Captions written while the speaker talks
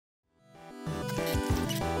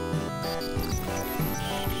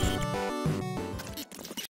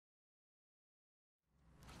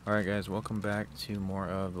Alright guys, welcome back to more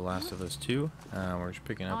of The Last of Us 2. We're just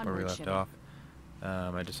picking up where we left off.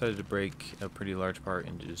 I decided to break a pretty large part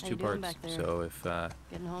into just two parts, so if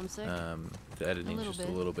getting homesick? the editing's just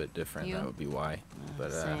a little bit different, that would be why.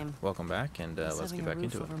 But welcome back, and let's get back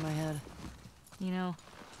into it. Over my head. You know,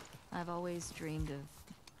 I've always dreamed of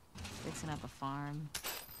fixing up a farm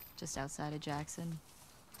just outside of Jackson.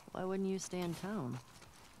 Why wouldn't you stay in town?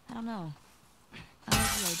 I don't know. I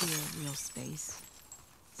like the idea of real space.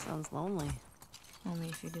 Sounds lonely. Only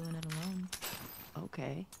if you're doing it alone.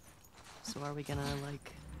 Okay. So are we gonna,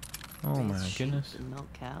 like, oh my goodness, and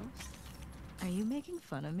milk cows? Are you making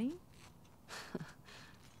fun of me?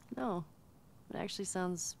 No. It actually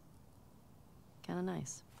sounds kind of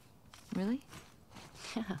nice. Really?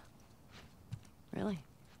 Yeah. Really.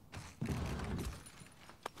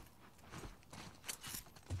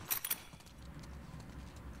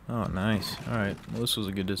 Oh, nice. Alright, well, this was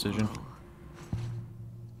a good decision.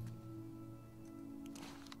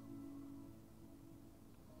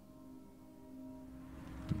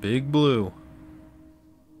 Big Blue.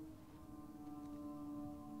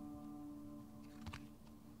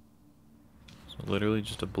 So literally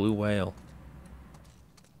just a blue whale.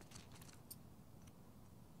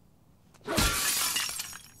 Oh,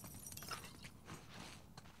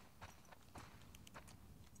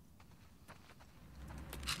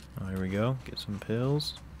 here we go. Get some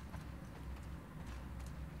pills.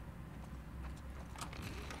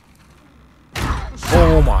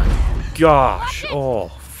 Oh my gosh. Oh,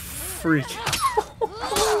 freak.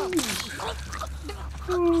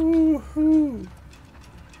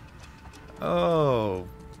 Oh,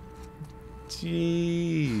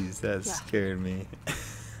 jeez, that scared me.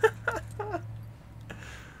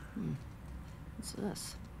 What's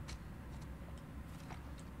this?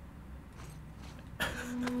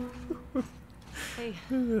 Hey,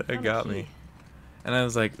 That got me. And I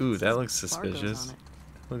was like, ooh, that looks suspicious.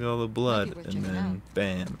 Look at all the blood, and then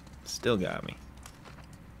bam, still got me.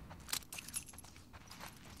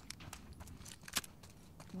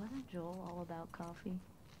 Wasn't Joel all about coffee?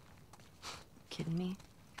 Kidding me?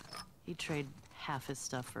 He'd trade half his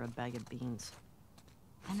stuff for a bag of beans.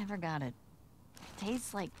 I never got it.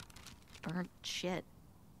 Tastes like burnt shit.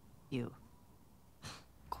 You.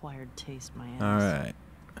 Acquired taste, my ass. Alright,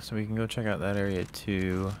 so we can go check out that area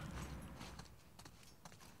too.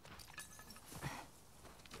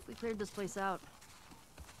 We cleared this place out.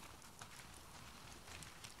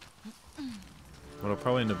 What I'll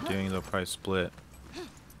probably end up doing is I'll probably split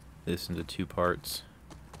this into two parts.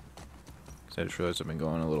 Because I just realized I've been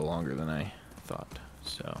going a little longer than I thought.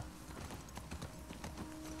 So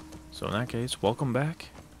in that case, welcome back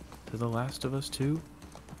to The Last of Us 2.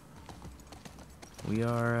 We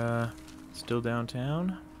are still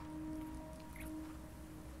downtown.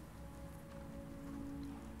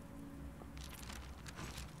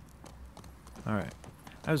 Alright.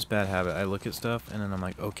 I have this bad habit. I look at stuff and then I'm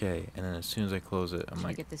like, okay. And then as soon as I close it, I'm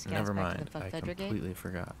like, never mind. I completely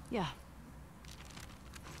forgot. Yeah.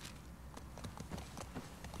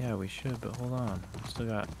 Yeah, we should, but hold on. We still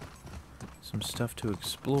got some stuff to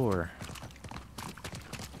explore.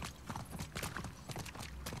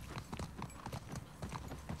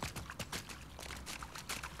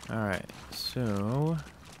 Alright, so...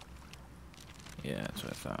 yeah, that's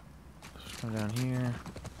what I thought. Let's come down here.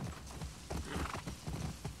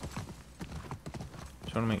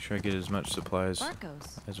 Just want to make sure I get as much supplies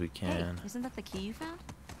as we can. Hey, isn't that the key you found?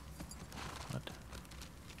 What? Do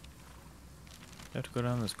I have to go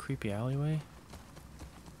down this creepy alleyway?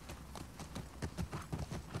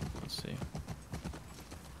 Let's see.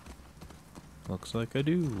 Looks like I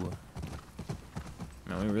do.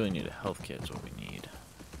 Man, we really need a health kit is what we need.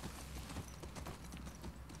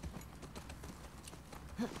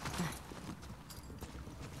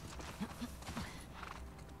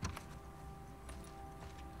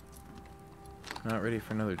 Not ready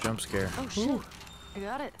for another jump scare. Oh shit! Ooh. I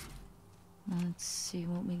got it. Let's see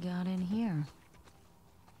what we got in here.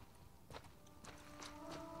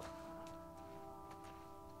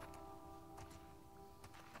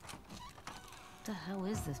 What the hell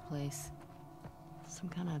is this place? Some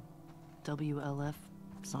kind of WLF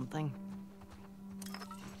something.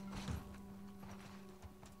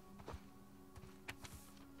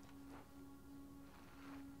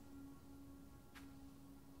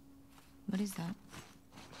 What is that?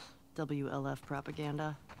 WLF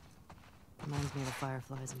propaganda. Reminds me of the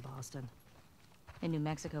Fireflies in Boston. In New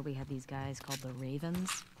Mexico, we had these guys called the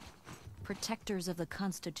Ravens. Protectors of the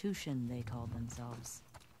Constitution, they called themselves.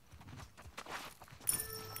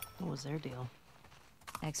 What was their deal?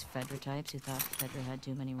 Ex-Fedra types who thought Fedra had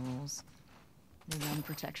too many rules. They run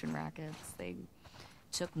protection rackets. They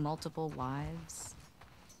took multiple lives.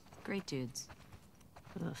 Great dudes.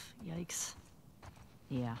 Ugh, yikes.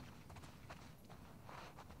 Yeah.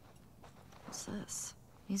 What's this?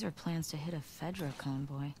 These are plans to hit a Fedra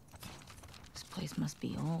convoy. This place must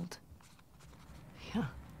be old. Yeah.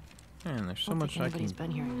 Man, there's so Don't much think I can anybody's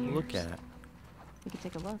been here in look years. at. We could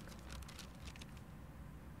take a look.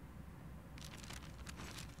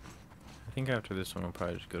 I think after this one, we'll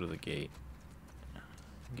probably just go to the gate.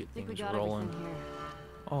 Get I think we things got rolling. everything here.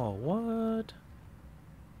 Oh, what?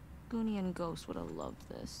 Goonie and Ghost would have loved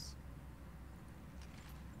this.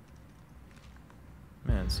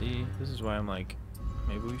 Man, see? This is why I'm like,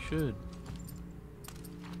 maybe we should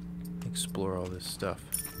explore all this stuff.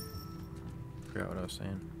 Forgot what I was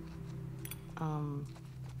saying.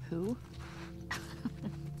 Who?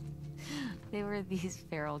 They were these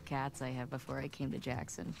feral cats I had before I came to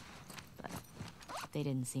Jackson. But they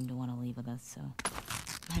didn't seem to want to leave with us, so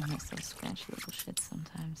I miss those scratchy little shits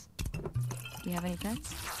sometimes. Do you have any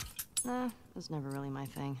pets? Nah, it was never really my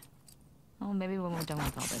thing. Oh, maybe when we're done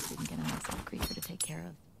with all this, we can get a nice little creature to take care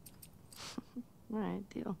of. Alright,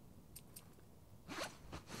 deal.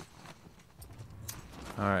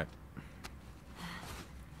 Alright.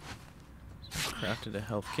 So crafted a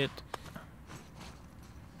health kit.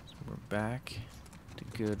 So we're back to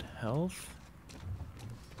good health.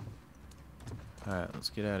 Alright, let's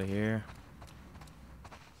get out of here.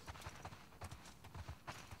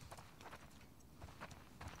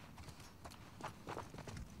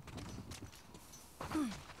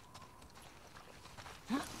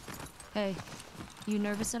 Hey, you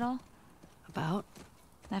nervous at all? About?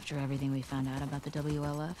 After everything we found out about the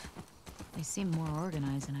WLF, they seem more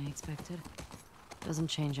organized than I expected. Doesn't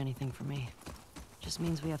change anything for me. Just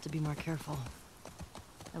means we have to be more careful.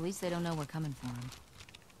 At least they don't know we're coming for them.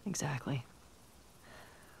 Exactly.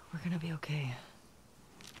 We're gonna be okay.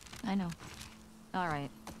 I know. All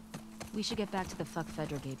right. We should get back to the fuck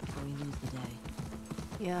Fedra gate before we lose the day.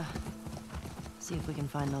 Yeah. See if we can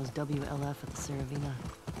find those WLF at the Saravina.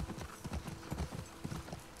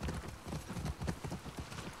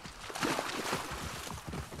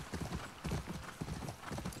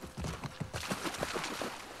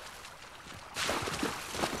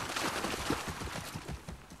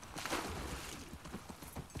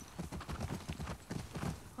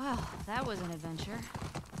 Wow, that was an adventure.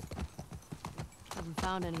 Haven't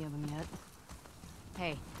found any of them yet.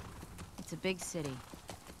 Hey, it's a big city.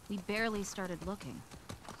 We barely started looking.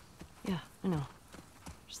 Yeah, I know.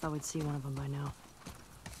 Just thought we'd see one of them by now.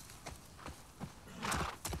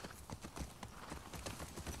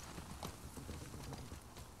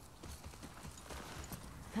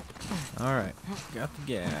 Alright, got the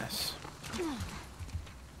gas.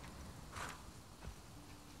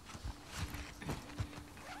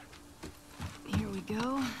 Here we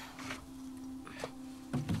go.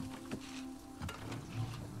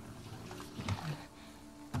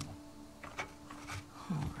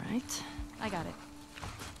 All right. I got it.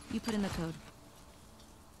 You put in the code.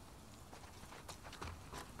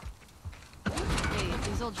 Hey,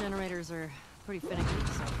 these old generators are pretty finicky,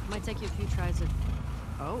 so it might take you a few tries to...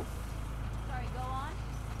 Oh. Sorry, go on.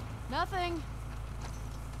 Nothing.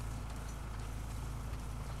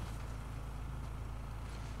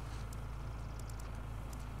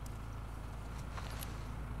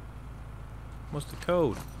 What's the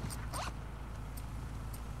code?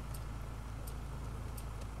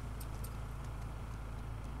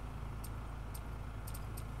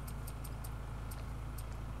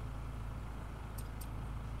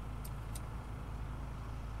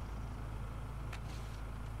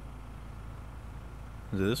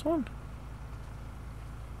 Is it this one?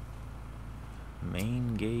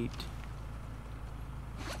 Main gate.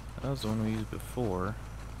 That was the one we used before.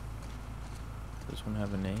 Does this one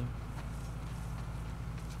have a name?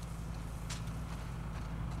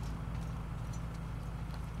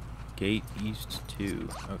 Gate East 2.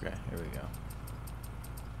 Okay, here we go.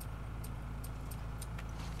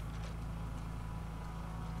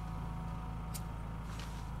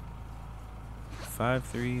 Five,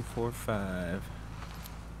 3, 4, 5.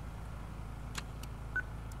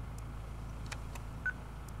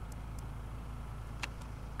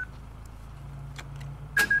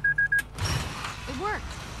 It worked.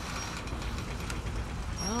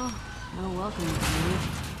 Well, no welcome to you.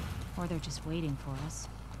 Or they're just waiting for us.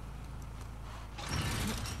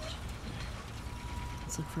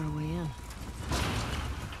 Let's look for a way in.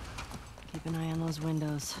 Keep an eye on those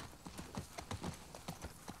windows.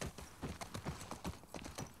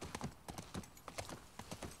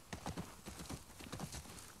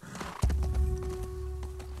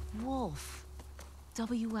 Wolf.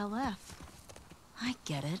 WLF. I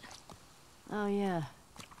get it. Oh yeah,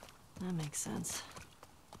 That makes sense.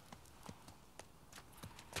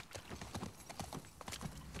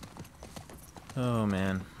 Oh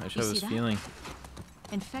man, I just have this feeling.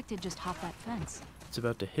 Infected just hopped that fence. It's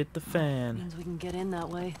about to hit the fan. Means we can get in that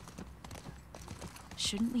way.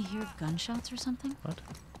 Shouldn't we hear gunshots or something? What?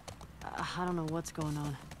 I don't know what's going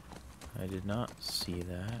on. I did not see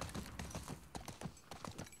that.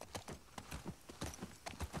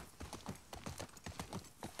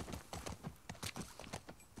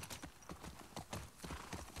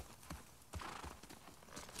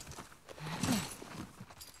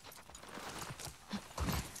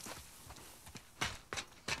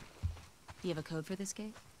 Do you have a code for this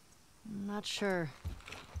gate? Not sure.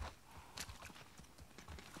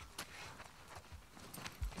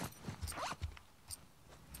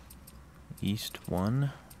 East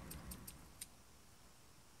 1.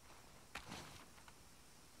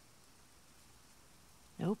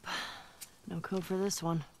 Nope. No code for this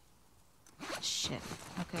one. Shit.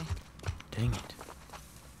 Okay. Dang it.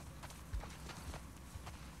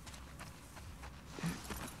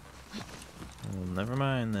 Well, never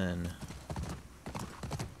mind then.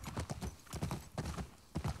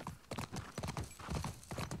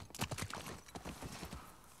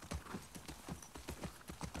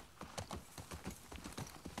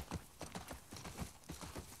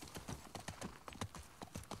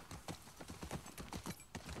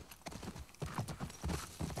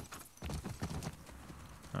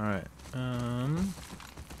 Alright, I'm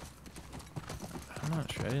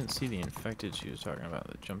not sure. I didn't see the infected she was talking about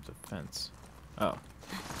that jumped the fence. Oh.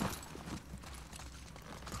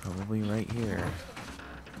 Probably right here.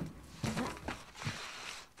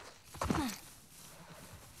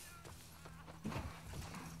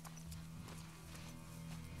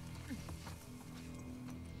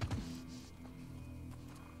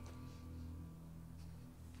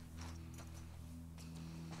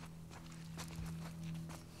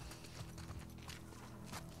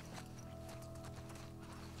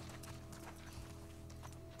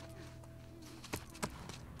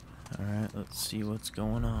 Alright, let's see what's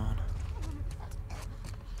going on.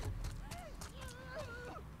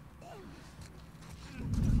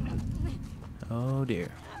 Oh dear.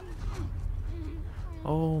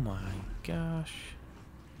 Oh my gosh.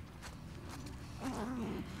 I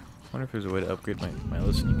wonder if there's a way to upgrade my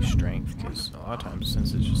listening strength, because a lot of times,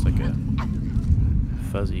 since it's just like a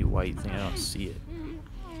fuzzy white thing, I don't see it.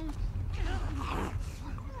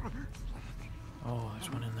 Oh, there's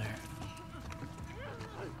one in there.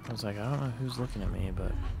 I was like, I don't know who's looking at me,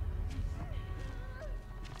 but...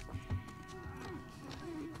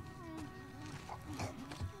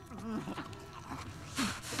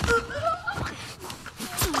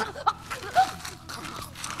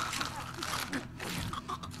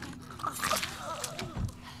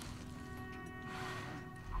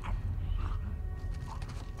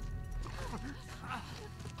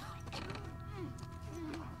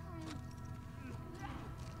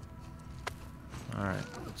 Alright,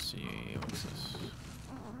 let's see, what's this?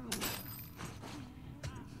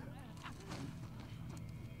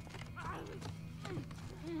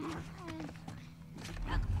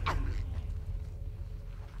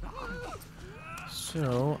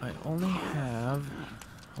 So, I only have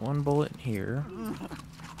one bullet here.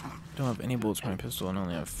 Don't have any bullets for my pistol and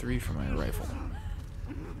only have 3 for my rifle.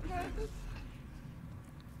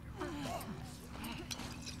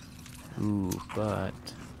 Ooh, but...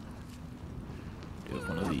 do have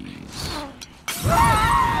one of these.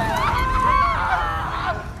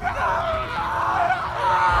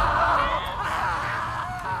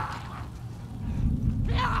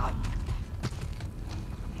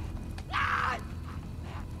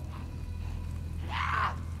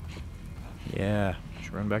 Yeah,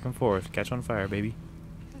 just run back and forth. Catch on fire, baby.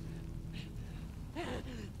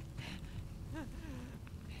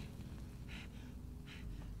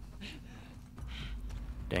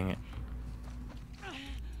 Dang it.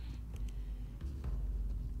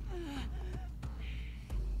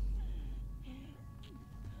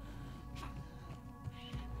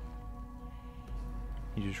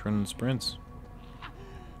 You just running sprints.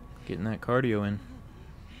 Getting that cardio in.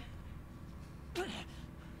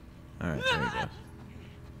 Alright, there you go.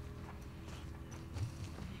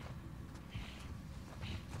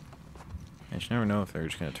 I just never know if they're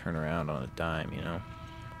just going to turn around on a dime, you know?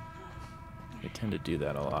 They tend to do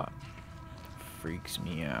that a lot. Freaks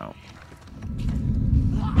me out. Do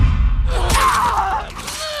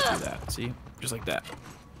that, see? Just like that.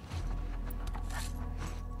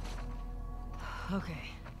 Okay.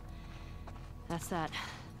 That's that.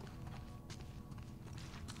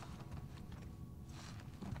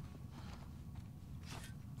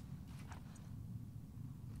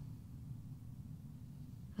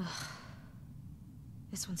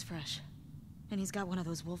 This one's fresh. And he's got one of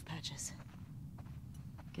those wolf patches.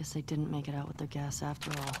 Guess they didn't make it out with their gas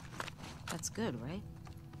after all. That's good, right?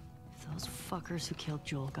 If those fuckers who killed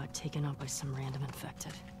Joel got taken out by some random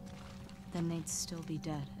infected, Then they'd still be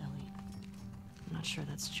dead, Ellie. I'm not sure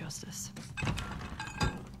that's justice.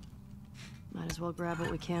 Might as well grab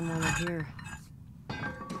what we can while we're here.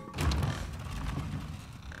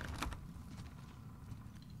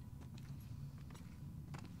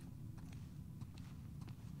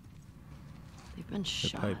 They've been The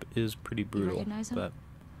shot. pipe is pretty brutal, recognize him? but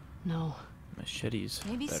No. machete's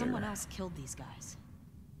Maybe better. someone else killed these guys.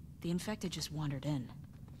 The infected just wandered in.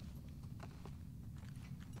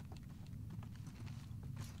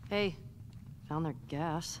 Hey, found their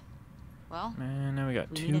gas. Well, Man, now we got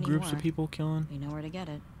We need two any groups of more. people killing. we know where to get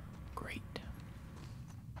it. Great.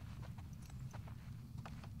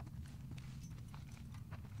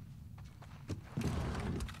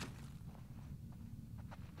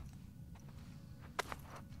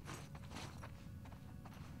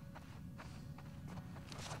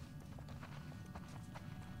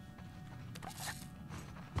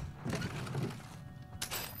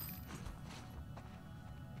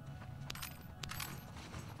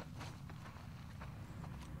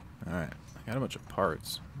 Alright, I got a bunch of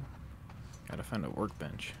parts. Gotta find a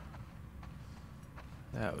workbench.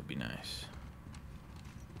 That would be nice.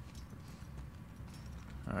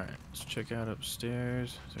 Alright, let's check out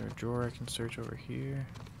upstairs. Is there a drawer I can search over here?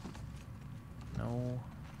 No.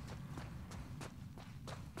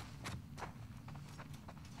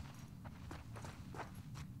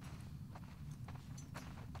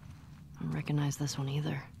 I don't recognize this one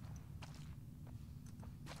either.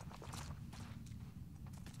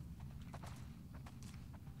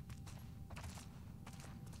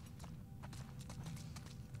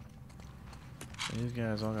 These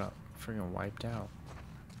guys all got friggin' wiped out.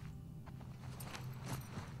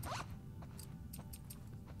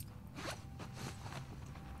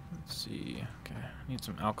 Let's see. Okay, need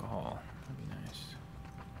some alcohol. That'd be nice.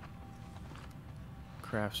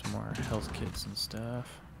 Craft some more health kits and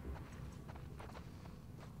stuff.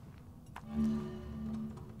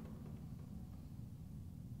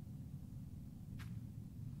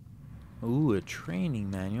 Ooh, a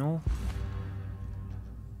training manual.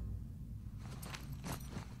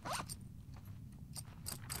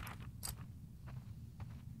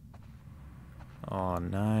 Oh,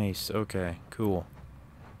 nice. Okay, cool.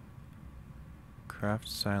 Craft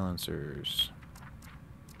silencers.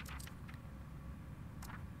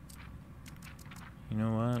 You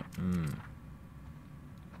know what?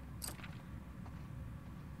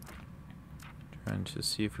 Trying to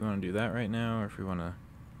see if we want to do that right now or if we want to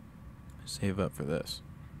save up for this.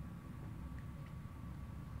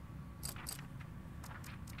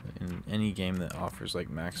 In any game that offers like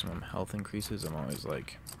maximum health increases, I'm always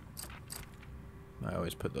like, I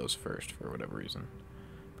always put those first for whatever reason.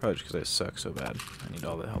 Probably just because I suck so bad. I need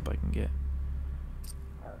all the help I can get.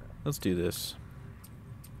 Let's do this.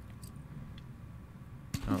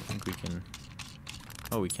 I don't think we can...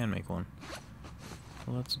 Oh, we can make one.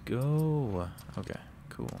 Let's go. Okay,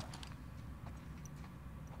 cool.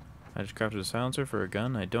 I just crafted a silencer for a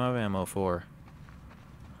gun I don't have ammo for.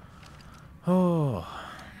 Oh.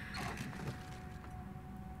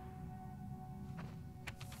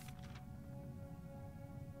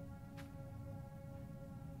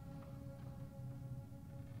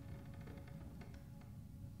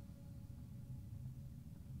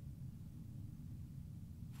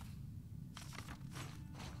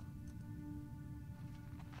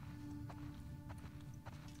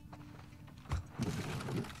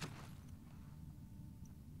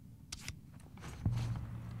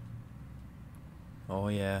 Oh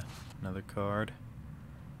yeah, another card.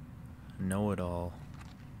 Know-it-all.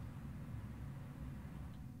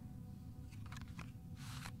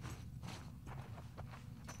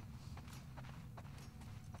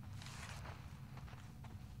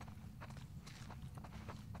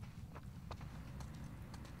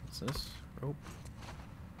 What's this? Rope.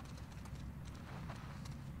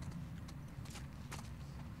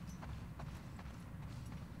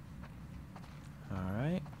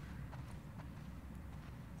 Alright.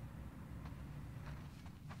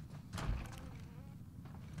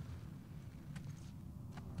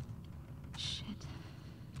 Shit.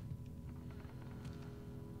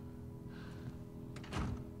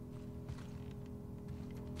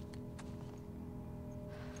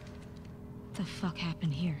 What the fuck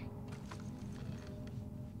happened here?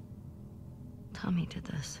 Tommy did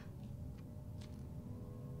this.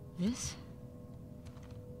 This?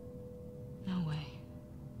 No way.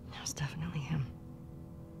 It was definitely him.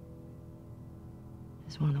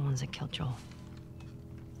 He's one of the ones that killed Joel.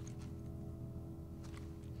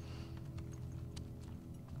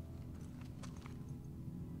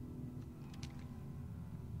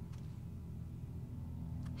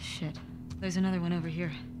 Shit. There's another one over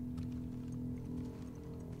here.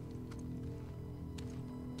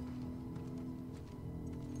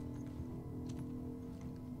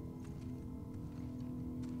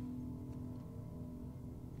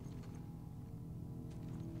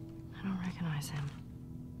 I don't recognize him.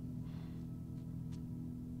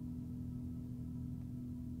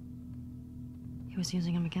 He was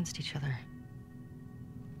using them against each other.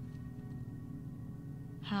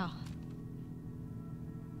 How?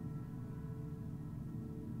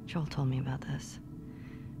 Joel told me about this.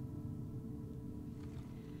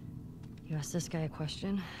 You ask this guy a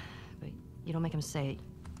question, but you don't make him say it,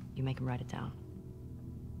 you make him write it down.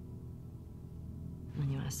 And then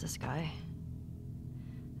you ask this guy,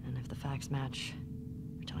 and if the facts match,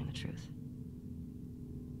 you're telling the truth.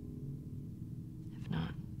 If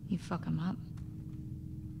not, You fuck him up?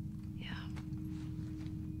 yeah.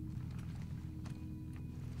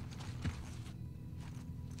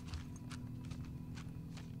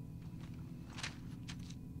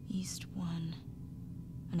 East 1.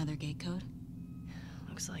 Another gate code?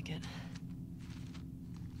 Looks like it.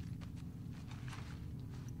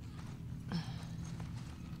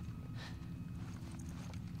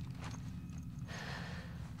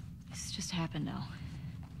 This just happened now.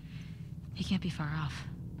 He can't be far off.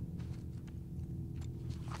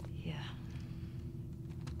 Yeah.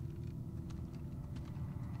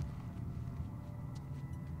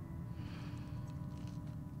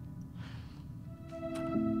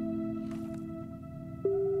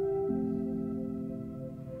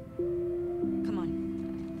 Come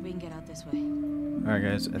on. We can get out this way. Alright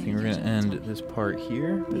guys, I think we're going to end this part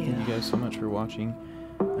here. But thank you Yeah. guys so much for watching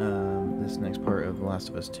this next part of The Last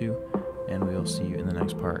of Us 2. And we will see you in the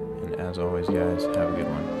next part. And as always guys, have a good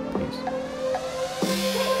one. Peace.